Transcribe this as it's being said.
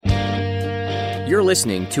You're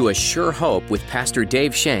listening to A Sure Hope with Pastor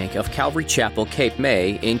Dave Shank of Calvary Chapel, Cape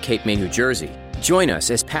May in Cape May, New Jersey. Join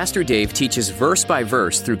us as Pastor Dave teaches verse by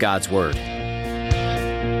verse through God's Word.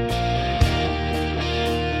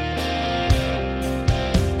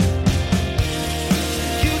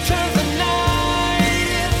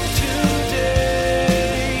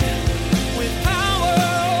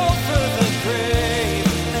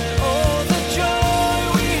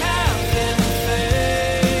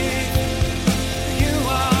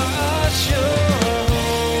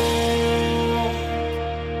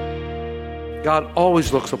 God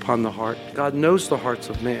always looks upon the heart. God knows the hearts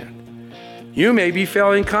of man. You may be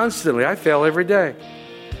failing constantly. I fail every day,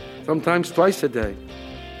 sometimes twice a day.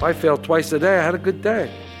 If I fail twice a day, I had a good day.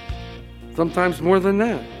 Sometimes more than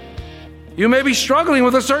that. You may be struggling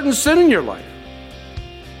with a certain sin in your life.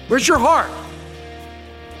 Where's your heart?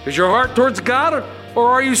 Is your heart towards God, or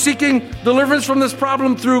are you seeking deliverance from this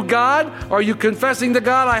problem through God? Are you confessing to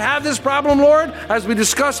God, I have this problem, Lord? As we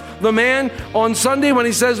discussed the man on Sunday when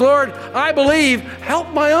he says, Lord, I believe, help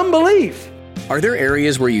my unbelief. Are there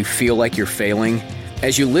areas where you feel like you're failing?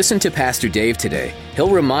 As you listen to Pastor Dave today, he'll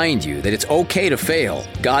remind you that it's okay to fail.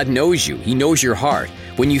 God knows you. He knows your heart.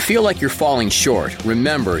 When you feel like you're falling short,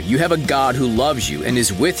 remember, you have a God who loves you and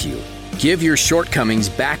is with you. Give your shortcomings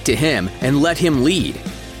back to Him and let Him lead.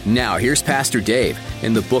 Now, here's Pastor Dave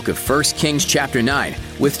in the book of 1 Kings chapter 9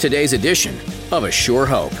 with today's edition of A Sure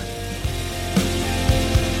Hope.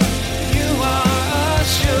 You are a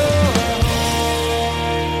sure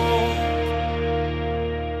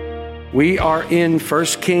hope. We are in 1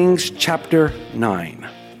 Kings chapter 9.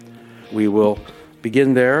 We will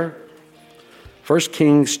begin there. 1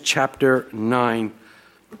 Kings chapter 9.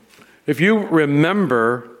 If you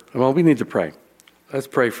remember, well, we need to pray. Let's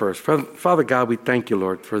pray first. Father God, we thank you,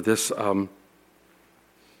 Lord, for this time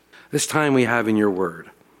we have in your word.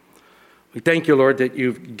 We thank you, Lord, that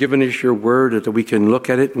you've given us your word, that we can look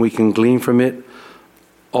at it and we can glean from it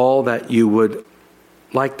all that you would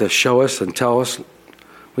like to show us and tell us.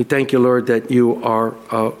 We thank you, Lord, that you are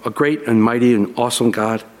a great and mighty and awesome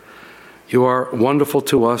God. You are wonderful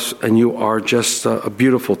to us, and you are just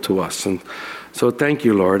beautiful to us. And so thank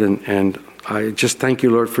you, Lord, and I just thank you,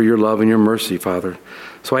 Lord, for your love and your mercy, Father.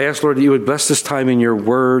 So I ask, Lord, that you would bless this time in your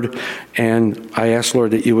word, and I ask, Lord,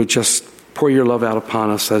 that you would just pour your love out upon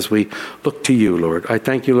us as we look to you, Lord. I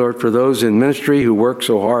thank you, Lord, for those in ministry who work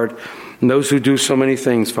so hard and those who do so many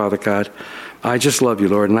things, Father God. I just love you,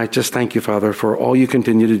 Lord, and I just thank you, Father, for all you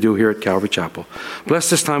continue to do here at Calvary Chapel. Bless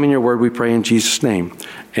this time in your word, we pray in Jesus' name.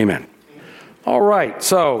 Amen. All right,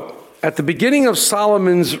 so at the beginning of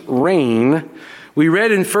Solomon's reign, we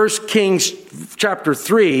read in 1 Kings chapter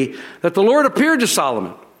 3 that the Lord appeared to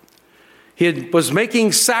Solomon. He was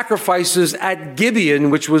making sacrifices at Gibeon,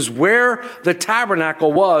 which was where the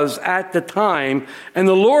tabernacle was at the time. And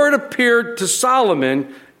the Lord appeared to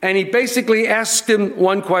Solomon, and he basically asked him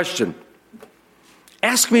one question.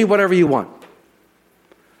 Ask me whatever you want.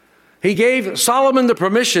 He gave Solomon the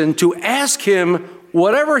permission to ask him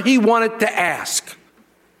whatever he wanted to ask.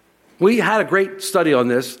 We had a great study on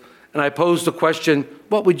this. And I posed the question,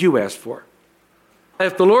 what would you ask for?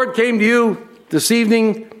 If the Lord came to you this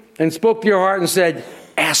evening and spoke to your heart and said,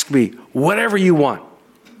 ask me whatever you want,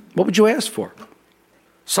 what would you ask for?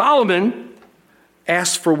 Solomon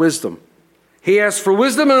asked for wisdom. He asked for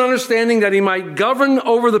wisdom and understanding that he might govern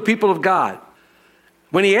over the people of God.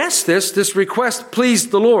 When he asked this request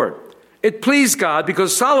pleased the Lord. It pleased God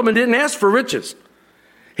because Solomon didn't ask for riches.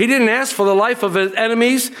 He didn't ask for the life of his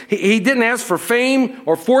enemies. He didn't ask for fame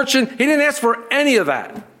or fortune. He didn't ask for any of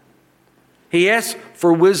that. He asked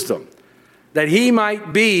for wisdom, that he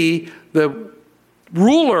might be the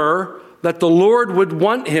ruler that the Lord would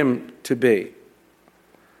want him to be.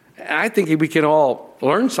 I think we can all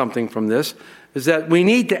learn something from this, is that we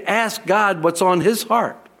need to ask God what's on his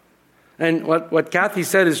heart. And what Kathy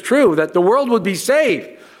said is true, that the world would be saved.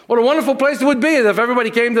 What a wonderful place it would be if everybody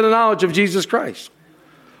came to the knowledge of Jesus Christ.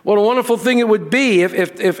 What a wonderful thing it would be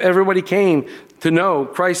if everybody came to know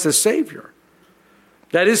Christ as Savior.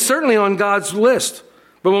 That is certainly on God's list.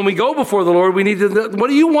 But when we go before the Lord, we need to, what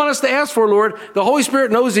do you want us to ask for, Lord? The Holy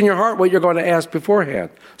Spirit knows in your heart what you're going to ask beforehand.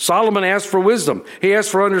 Solomon asked for wisdom. He asked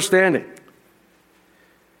for understanding.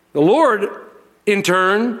 The Lord, in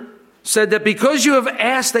turn, said that because you have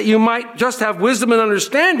asked that you might just have wisdom and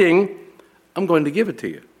understanding, I'm going to give it to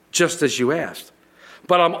you, just as you asked.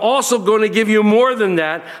 But I'm also going to give you more than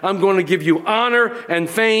that. I'm going to give you honor and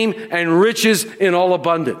fame and riches in all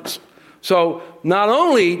abundance. So not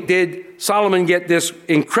only did Solomon get this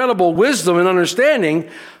incredible wisdom and understanding,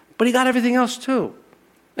 but he got everything else too.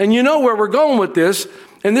 And you know where we're going with this.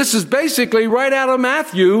 And this is basically right out of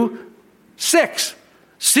Matthew 6.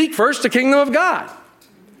 Seek first the kingdom of God.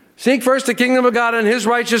 Seek first the kingdom of God and his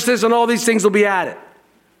righteousness, and all these things will be added.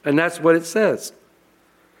 And that's what it says.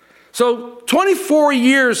 So 24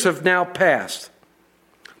 years have now passed.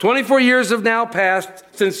 24 years have now passed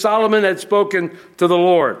since Solomon had spoken to the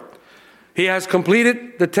Lord. He has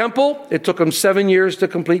completed the temple. It took him 7 years to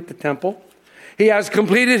complete the temple. He has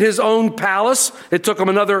completed his own palace. It took him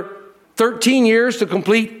another 13 years to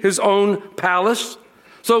complete his own palace.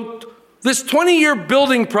 So this 20-year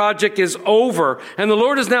building project is over, and the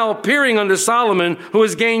Lord is now appearing unto Solomon, who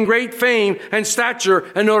has gained great fame and stature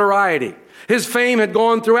and notoriety. His fame had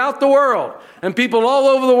gone throughout the world, and people all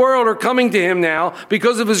over the world are coming to him now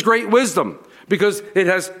because of his great wisdom, because it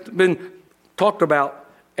has been talked about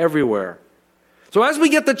everywhere. So as we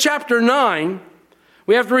get to chapter 9,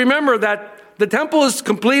 we have to remember that the temple is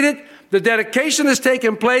completed. The dedication has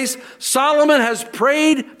taken place. Solomon has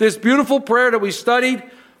prayed this beautiful prayer that we studied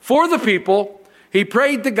for the people. He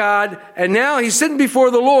prayed to God, and now he's sitting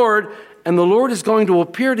before the Lord, and the Lord is going to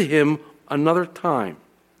appear to him another time.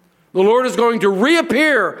 The Lord is going to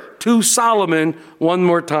reappear to Solomon one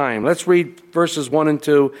more time. Let's read verses 1 and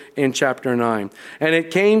 2 in chapter 9. And it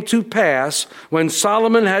came to pass, when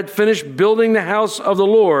Solomon had finished building the house of the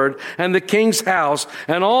Lord and the king's house,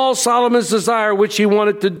 and all Solomon's desire which he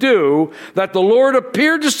wanted to do, that the Lord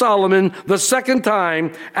appeared to Solomon the second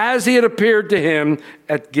time, as he had appeared to him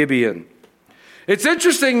at Gibeon. It's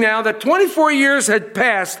interesting now that 24 years had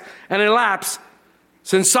passed and elapsed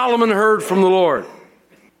since Solomon heard from the Lord.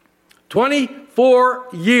 24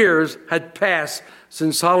 years had passed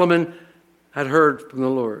since Solomon had heard from the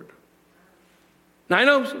Lord. Now, I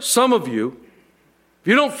know some of you, if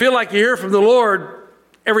you don't feel like you hear from the Lord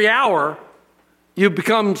every hour, you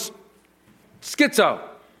become schizo.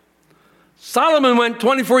 Solomon went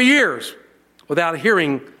 24 years without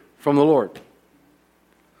hearing from the Lord.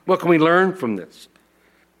 What can we learn from this?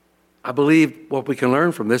 I believe what we can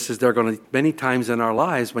learn from this is there are going to be many times in our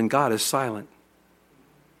lives when God is silent.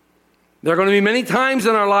 There are going to be many times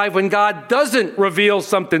in our life when God doesn't reveal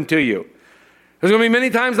something to you. There's going to be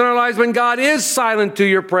many times in our lives when God is silent to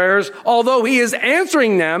your prayers. Although he is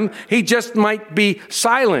answering them, he just might be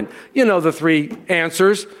silent. You know the 3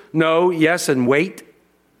 answers: no, yes, and wait.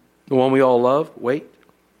 The one we all love, wait.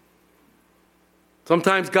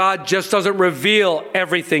 Sometimes God just doesn't reveal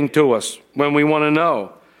everything to us when we want to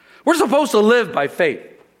know. We're supposed to live by faith.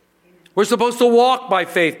 We're supposed to walk by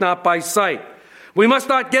faith, not by sight. We must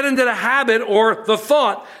not get into the habit or the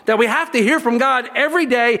thought that we have to hear from God every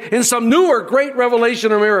day in some new or great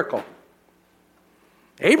revelation or miracle.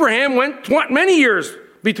 Abraham went many years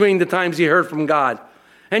between the times he heard from God.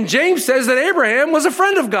 And James says that Abraham was a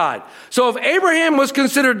friend of God. So if Abraham was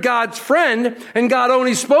considered God's friend and God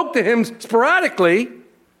only spoke to him sporadically,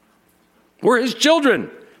 we're his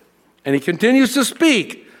children. And he continues to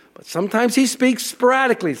speak. But sometimes he speaks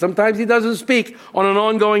sporadically. Sometimes he doesn't speak on an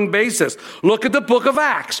ongoing basis. Look at the book of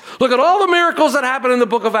Acts. Look at all the miracles that happen in the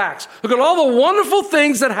book of Acts. Look at all the wonderful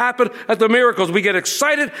things that happen at the miracles. We get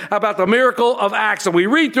excited about the miracle of Acts, and we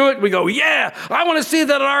read through it, and we go, yeah, I want to see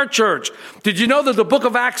that at our church. Did you know that the book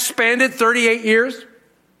of Acts spanned 38 years?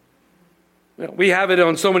 We have it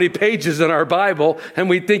on so many pages in our Bible, and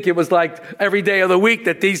we think it was like every day of the week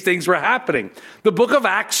that these things were happening. The book of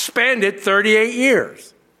Acts spanned 38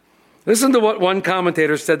 years. Listen to what one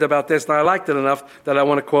commentator said about this, and I liked it enough that I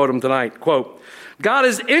want to quote him tonight. Quote, God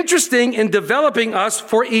is interesting in developing us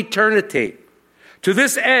for eternity. To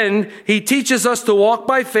this end, he teaches us to walk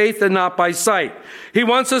by faith and not by sight. He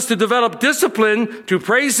wants us to develop discipline to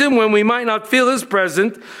praise him when we might not feel his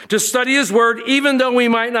presence, to study his word even though we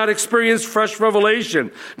might not experience fresh revelation.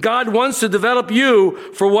 God wants to develop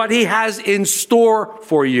you for what he has in store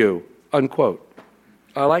for you. Unquote.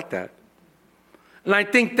 I like that. And I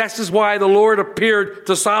think this is why the Lord appeared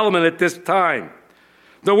to Solomon at this time.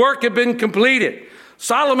 The work had been completed.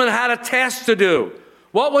 Solomon had a task to do.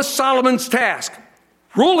 What was Solomon's task?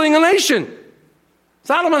 Ruling a nation.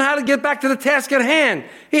 Solomon had to get back to the task at hand.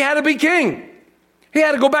 He had to be king. He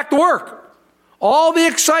had to go back to work. All the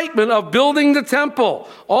excitement of building the temple,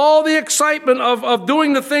 all the excitement of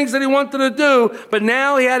doing the things that he wanted to do, but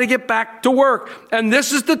now he had to get back to work. And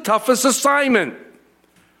this is the toughest assignment.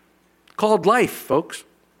 Called life, folks.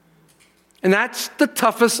 And that's the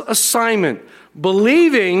toughest assignment.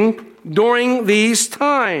 Believing during these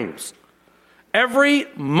times. Every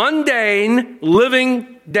mundane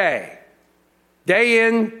living day. Day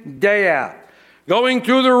in, day out. Going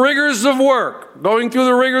through the rigors of work. Going through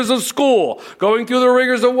the rigors of school. Going through the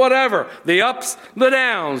rigors of whatever. The ups, the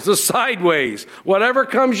downs, the sideways. Whatever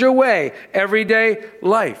comes your way. Everyday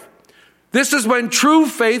life. This is when true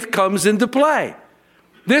faith comes into play.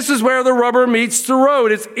 This is where the rubber meets the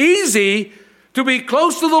road. It's easy to be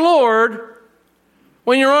close to the Lord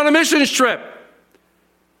when you're on a missions trip.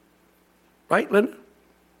 Right, Linda?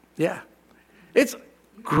 Yeah. It's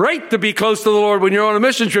great to be close to the Lord when you're on a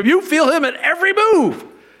mission trip. You feel him at every move.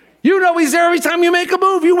 You know he's there every time you make a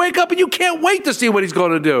move. You wake up and you can't wait to see what he's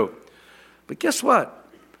going to do. But guess what?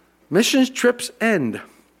 Missions trips end,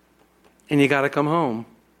 and you got to come home.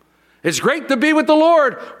 It's great to be with the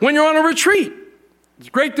Lord when you're on a retreat. It's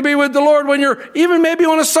great to be with the Lord when you're even maybe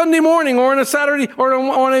on a Sunday morning or on a Saturday or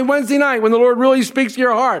on a Wednesday night when the Lord really speaks to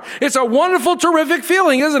your heart. It's a wonderful, terrific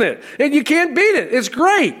feeling, isn't it? And you can't beat it. It's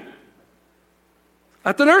great.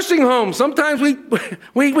 At the nursing home, sometimes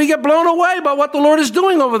we get blown away by what the Lord is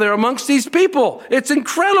doing over there amongst these people. It's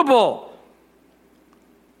incredible.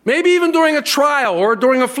 Maybe even during a trial or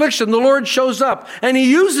during affliction, the Lord shows up and he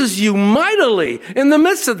uses you mightily in the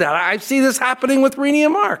midst of that. I see this happening with Renee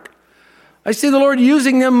and Mark. I see the Lord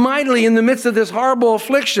using them mightily in the midst of this horrible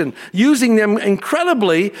affliction, using them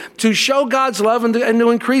incredibly to show God's love and to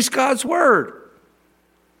increase God's word.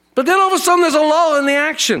 But then all of a sudden there's a lull in the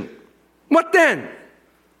action. What then?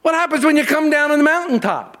 What happens when you come down on the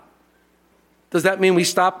mountaintop? Does that mean we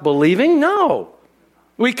stop believing? No.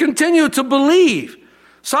 We continue to believe.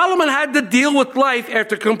 Solomon had to deal with life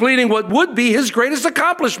after completing what would be his greatest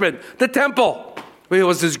accomplishment, the temple. It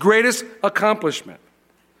was his greatest accomplishment.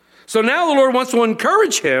 So now the Lord wants to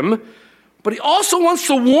encourage him, but he also wants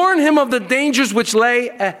to warn him of the dangers which lay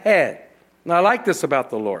ahead. Now, I like this about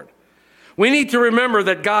the Lord. We need to remember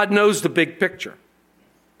that God knows the big picture.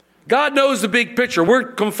 God knows the big picture.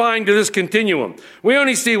 We're confined to this continuum. We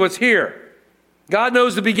only see what's here. God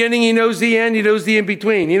knows the beginning. He knows the end. He knows the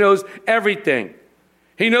in-between. He knows everything.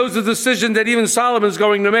 He knows the decision that even Solomon's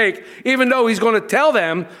going to make, even though he's going to tell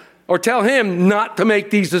them or tell him not to make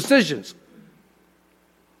these decisions.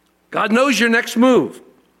 God knows your next move.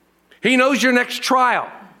 He knows your next trial.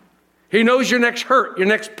 He knows your next hurt, your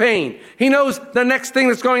next pain. He knows the next thing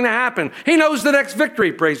that's going to happen. He knows the next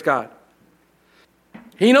victory, praise God.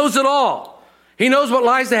 He knows it all. He knows what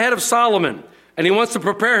lies ahead of Solomon, and he wants to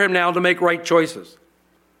prepare him now to make right choices.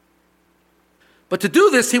 But to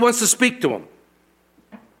do this, he wants to speak to him.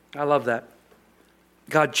 I love that.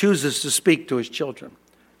 God chooses to speak to his children.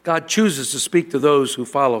 God chooses to speak to those who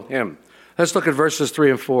follow him. Let's look at verses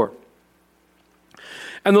 3 and 4.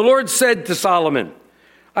 And the Lord said to Solomon,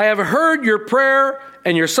 I have heard your prayer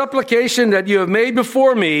and your supplication that you have made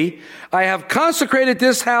before me. I have consecrated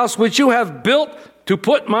this house which you have built to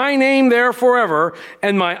put my name there forever,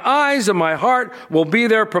 and my eyes and my heart will be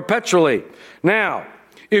there perpetually. Now,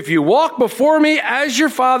 if you walk before me as your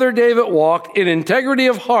father David walked, in integrity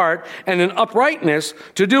of heart and in uprightness,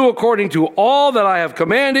 to do according to all that I have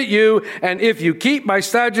commanded you, and if you keep my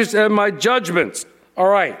statutes and my judgments. All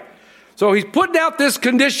right. So he's putting out this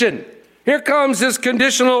condition. Here comes this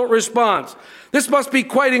conditional response. This must be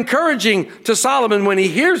quite encouraging to Solomon when he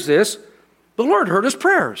hears this. The Lord heard his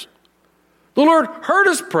prayers. The Lord heard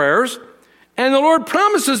his prayers, and the Lord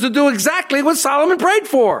promises to do exactly what Solomon prayed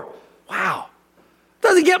for. Wow.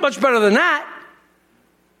 Doesn't get much better than that.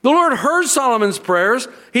 The Lord heard Solomon's prayers.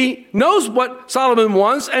 He knows what Solomon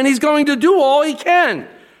wants, and he's going to do all he can.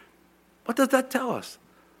 What does that tell us?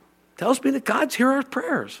 It tells me that God's hears our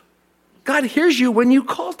prayers. God hears you when you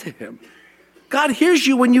call to him. God hears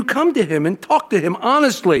you when you come to him and talk to him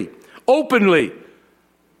honestly, openly.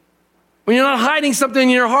 When you're not hiding something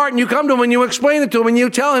in your heart and you come to him and you explain it to him and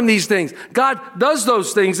you tell him these things. God does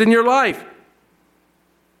those things in your life.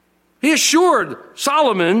 He assured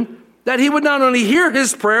Solomon that he would not only hear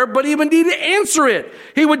his prayer, but he would need to answer it.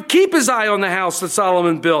 He would keep his eye on the house that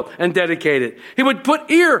Solomon built and dedicated. He would put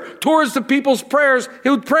ear towards the people's prayers. He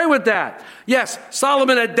would pray with that. Yes,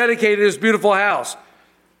 Solomon had dedicated his beautiful house,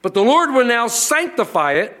 but the Lord would now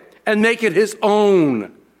sanctify it and make it his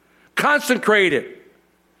own. Consecrate it.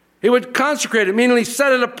 He would consecrate it, meaning he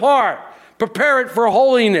set it apart, prepare it for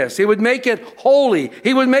holiness. He would make it holy.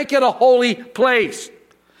 He would make it a holy place.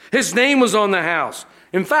 His name was on the house.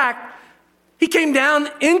 In fact, he came down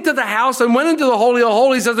into the house and went into the Holy of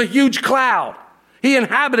Holies as a huge cloud. He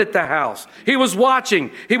inhabited the house. He was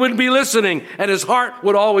watching. He would be listening, and his heart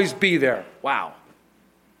would always be there. Wow.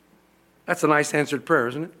 That's a nice answered prayer,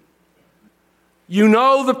 isn't it? You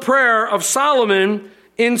know the prayer of Solomon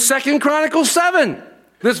in 2 Chronicles 7.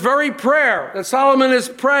 This very prayer that Solomon is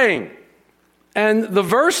praying. And the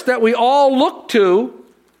verse that we all look to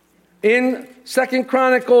in 2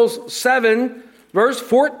 Chronicles 7, verse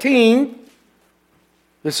 14,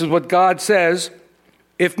 this is what God says.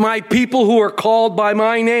 If my people who are called by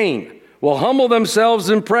my name will humble themselves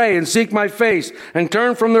and pray and seek my face and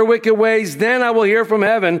turn from their wicked ways, then I will hear from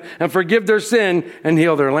heaven and forgive their sin and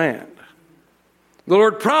heal their land. The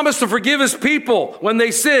Lord promised to forgive his people when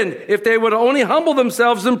they sinned if they would only humble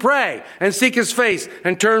themselves and pray and seek his face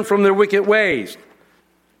and turn from their wicked ways.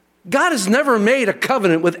 God has never made a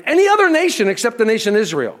covenant with any other nation except the nation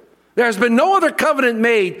Israel. There has been no other covenant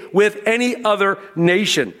made with any other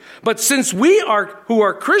nation. But since we who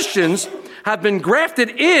are Christians have been grafted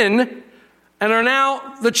in and are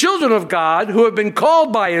now the children of God who have been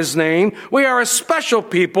called by his name, we are a special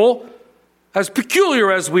people, as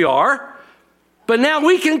peculiar as we are. But now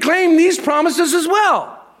we can claim these promises as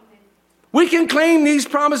well. We can claim these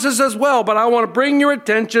promises as well. But I want to bring your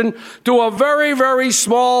attention to a very, very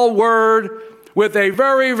small word with a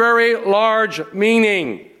very, very large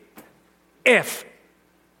meaning. If.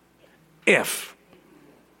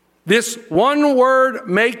 This one word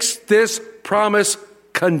makes this promise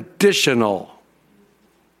conditional.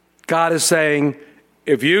 God is saying,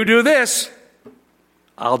 if you do this,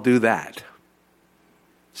 I'll do that.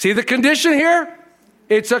 See the condition here?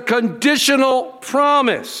 It's a conditional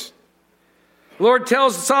promise. The Lord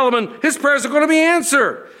tells Solomon his prayers are going to be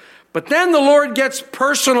answered. But then the Lord gets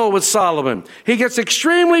personal with Solomon. He gets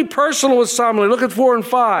extremely personal with Solomon. Look at 4 and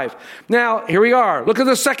 5. Now, here we are. Look at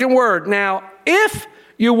the second word. Now, if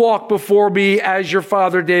you walk before me as your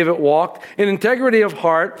father David walked, in integrity of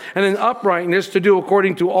heart and in uprightness to do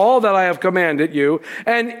according to all that I have commanded you,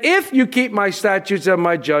 and if you keep my statutes and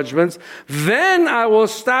my judgments, then I will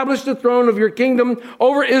establish the throne of your kingdom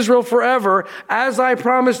over Israel forever, as I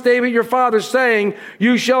promised David your father, saying,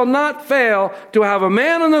 you shall not fail to have a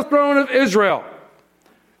man on the throne of Israel.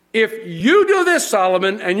 If you do this,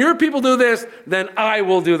 Solomon, and your people do this, then I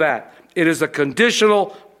will do that. It is a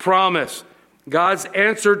conditional promise. God's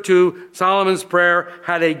answer to Solomon's prayer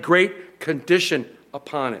had a great condition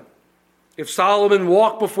upon it. If Solomon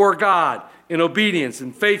walked before God in obedience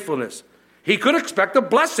and faithfulness, he could expect a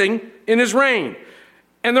blessing in his reign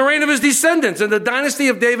and the reign of his descendants, and the dynasty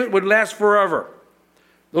of David would last forever.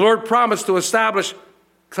 The Lord promised to establish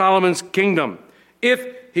Solomon's kingdom if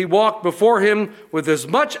he walked before him with as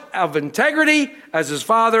much of integrity as his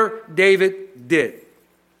father David did.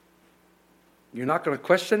 You're not going to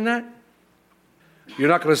question that? You're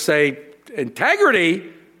not going to say,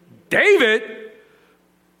 integrity? David?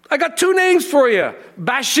 I got two names for you,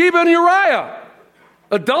 Bathsheba and Uriah.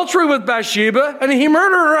 Adultery with Bathsheba, and he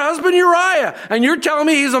murdered her husband Uriah. And you're telling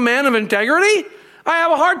me he's a man of integrity? I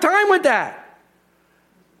have a hard time with that.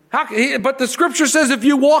 But the scripture says if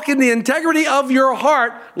you walk in the integrity of your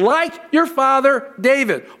heart like your father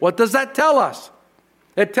David. What does that tell us?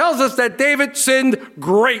 It tells us that David sinned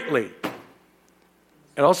greatly.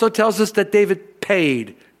 It also tells us that David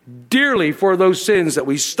paid dearly for those sins that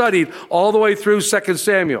we studied all the way through 2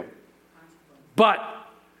 Samuel. But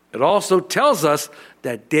it also tells us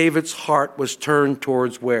that David's heart was turned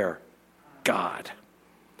towards where? God.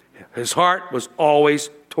 His heart was always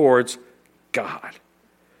towards God.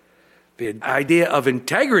 The idea of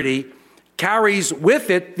integrity carries with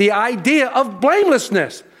it the idea of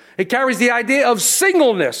blamelessness. It carries the idea of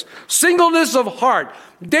singleness of heart.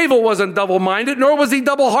 David wasn't double-minded, nor was he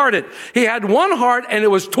double-hearted. He had one heart, and it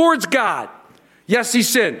was towards God. Yes, he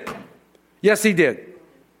sinned. Yes, he did.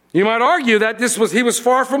 You might argue that he was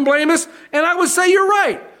far from blameless, and I would say you're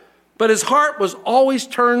right. But his heart was always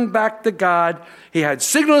turned back to God. He had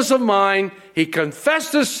singleness of mind. He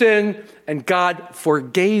confessed his sin, and God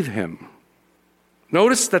forgave him.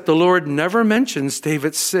 Notice that the Lord never mentions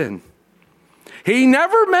David's sin. He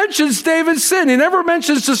never mentions David's sin. He never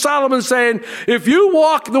mentions to Solomon saying, if you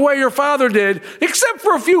walk the way your father did, except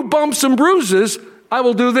for a few bumps and bruises, I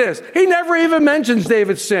will do this. He never even mentions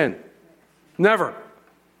David's sin. Never.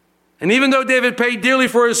 And even though David paid dearly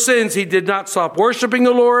for his sins, he did not stop worshiping the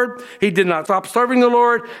Lord. He did not stop serving the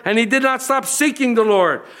Lord. And he did not stop seeking the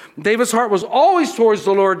Lord. David's heart was always towards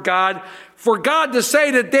the Lord God. For God to say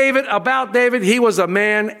to David, about David, he was a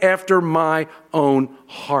man after my own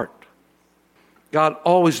heart. God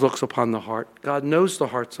always looks upon the heart. God knows the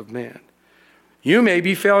hearts of man. You may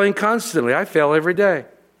be failing constantly. I fail every day.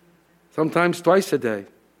 Sometimes twice a day.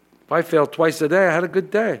 If I fail twice a day, I had a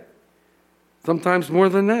good day. Sometimes more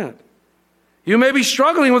than that. You may be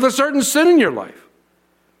struggling with a certain sin in your life.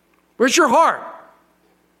 Where's your heart?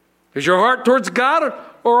 Is your heart towards God,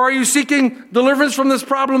 or are you seeking deliverance from this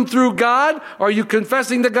problem through God? Are you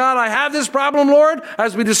confessing to God, I have this problem, Lord?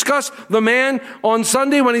 As we discussed the man on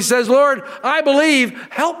Sunday when he says, Lord, I believe,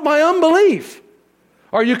 help my unbelief.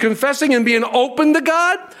 Are you confessing and being open to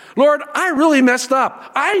God? Lord, I really messed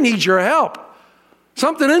up. I need your help.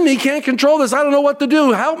 Something in me can't control this. I don't know what to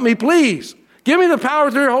do. Help me, please. Give me the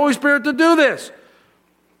power through your Holy Spirit to do this.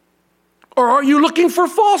 Or are you looking for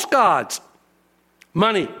false gods?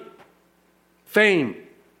 Money, fame,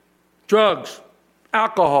 drugs,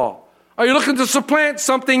 alcohol. Are you looking to supplant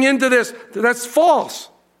something into this that's false?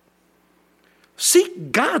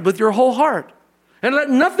 Seek God with your whole heart and let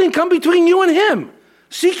nothing come between you and him.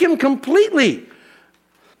 Seek him completely.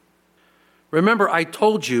 Remember, I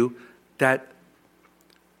told you that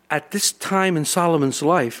at this time in Solomon's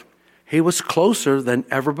life, he was closer than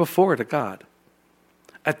ever before to God.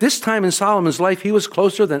 At this time in Solomon's life, he was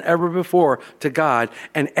closer than ever before to God.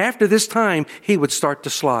 And after this time, he would start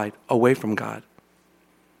to slide away from God.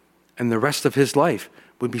 And the rest of his life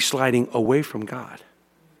would be sliding away from God.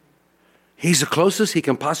 He's the closest he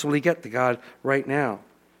can possibly get to God right now.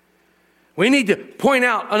 We need to point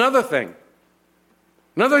out another thing.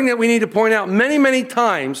 Another thing that we need to point out many, many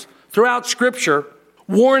times throughout Scripture,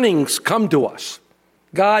 warnings come to us.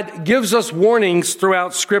 God gives us warnings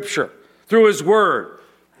throughout Scripture, through his word.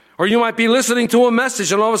 Or you might be listening to a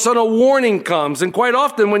message and all of a sudden a warning comes. And quite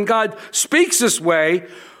often when God speaks this way,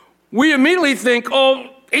 we immediately think, oh,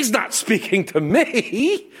 he's not speaking to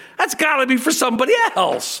me. That's got to be for somebody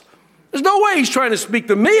else. There's no way he's trying to speak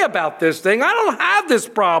to me about this thing. I don't have this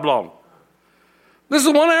problem. This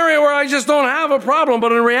is one area where I just don't have a problem.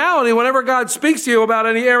 But in reality, whenever God speaks to you about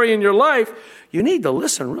any area in your life, you need to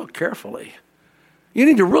listen real carefully. You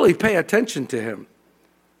need to really pay attention to him.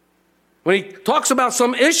 When he talks about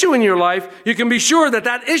some issue in your life, you can be sure that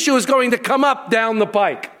that issue is going to come up down the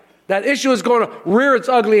pike. That issue is going to rear its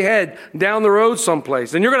ugly head down the road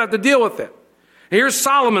someplace, and you're going to have to deal with it. Here's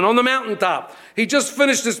Solomon on the mountaintop. He just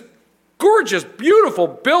finished this gorgeous, beautiful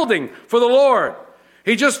building for the Lord.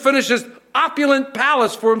 He just finished this opulent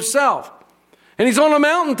palace for himself. And he's on a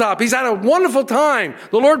mountaintop. He's had a wonderful time.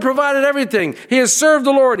 The Lord provided everything. He has served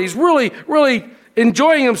the Lord. He's really, really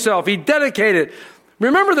enjoying himself. He dedicated.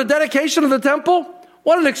 Remember the dedication of the temple?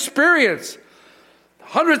 What an experience.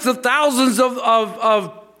 Hundreds of thousands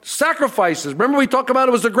of sacrifices. Remember we talked about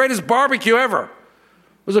it was the greatest barbecue ever.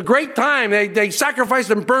 It was a great time. They sacrificed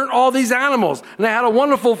and burnt all these animals. And they had a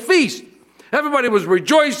wonderful feast. Everybody was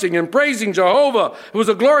rejoicing and praising Jehovah. It was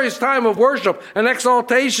a glorious time of worship and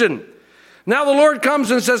exaltation. Now the Lord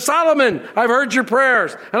comes and says, Solomon, I've heard your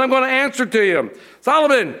prayers, and I'm going to answer to you.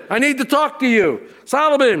 Solomon, I need to talk to you.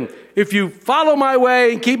 Solomon, if you follow my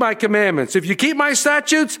way and keep my commandments, if you keep my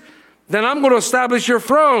statutes, then I'm going to establish your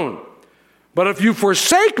throne. But if you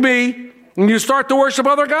forsake me and you start to worship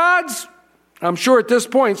other gods, I'm sure at this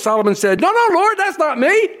point Solomon said, no, Lord, that's not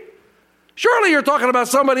me. Surely you're talking about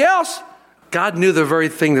somebody else. God knew the very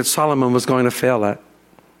thing that Solomon was going to fail at.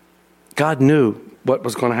 God knew what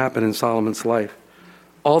was going to happen in Solomon's life.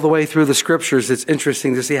 All the way through the scriptures, it's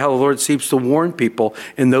interesting to see how the Lord seems to warn people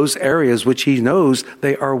in those areas which he knows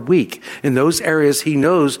they are weak. In those areas he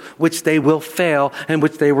knows which they will fail and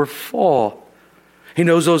which they will fall. He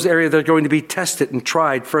knows those areas that are going to be tested and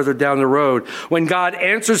tried further down the road. When God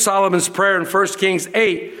answered Solomon's prayer in 1 Kings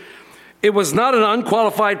 8, it was not an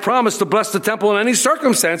unqualified promise to bless the temple in any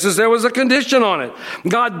circumstances. There was a condition on it.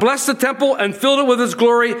 God blessed the temple and filled it with his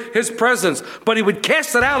glory, his presence. But he would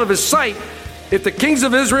cast it out of his sight if the kings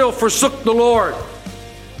of Israel forsook the Lord.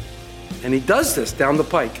 And he does this down the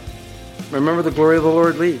pike. Remember, the glory of the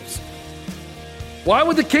Lord leaves. Why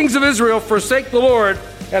would the kings of Israel forsake the Lord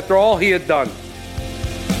after all he had done?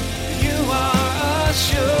 You are a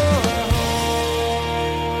sure.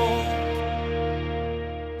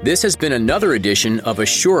 This has been another edition of A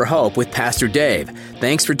Sure Hope with Pastor Dave.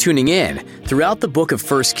 Thanks for tuning in. Throughout the book of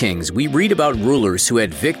 1 Kings, we read about rulers who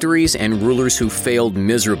had victories and rulers who failed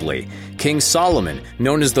miserably. King Solomon,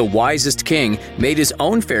 known as the wisest king, made his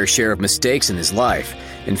own fair share of mistakes in his life.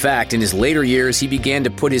 In fact, in his later years, he began to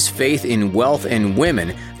put his faith in wealth and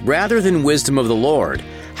women rather than wisdom of the Lord.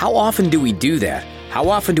 How often do we do that? How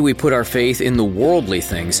often do we put our faith in the worldly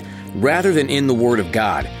things rather than in the Word of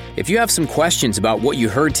God? If you have some questions about what you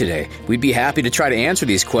heard today, we'd be happy to try to answer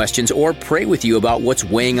these questions or pray with you about what's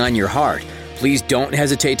weighing on your heart. Please don't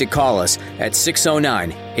hesitate to call us at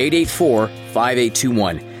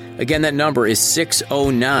 609-884-5821. Again, that number is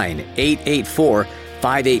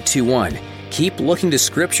 609-884-5821. Keep looking to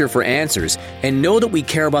Scripture for answers and know that we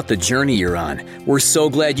care about the journey you're on. We're so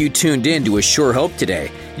glad you tuned in to A Sure Hope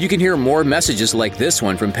today. You can hear more messages like this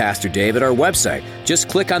one from Pastor Dave at our website. Just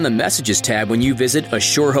click on the Messages tab when you visit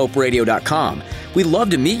ASureHopeRadio.com. We'd love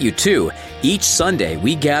to meet you too. Each Sunday,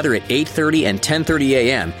 we gather at 8:30 and 10:30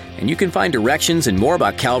 a.m., and you can find directions and more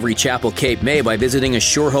about Calvary Chapel Cape May by visiting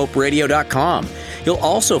ASureHopeRadio.com. You'll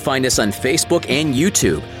also find us on Facebook and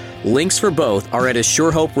YouTube. Links for both are at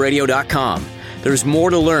ASureHopeRadio.com. There's more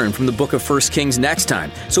to learn from the book of 1 Kings next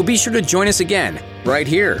time, so be sure to join us again, right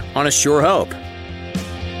here on A Sure Hope.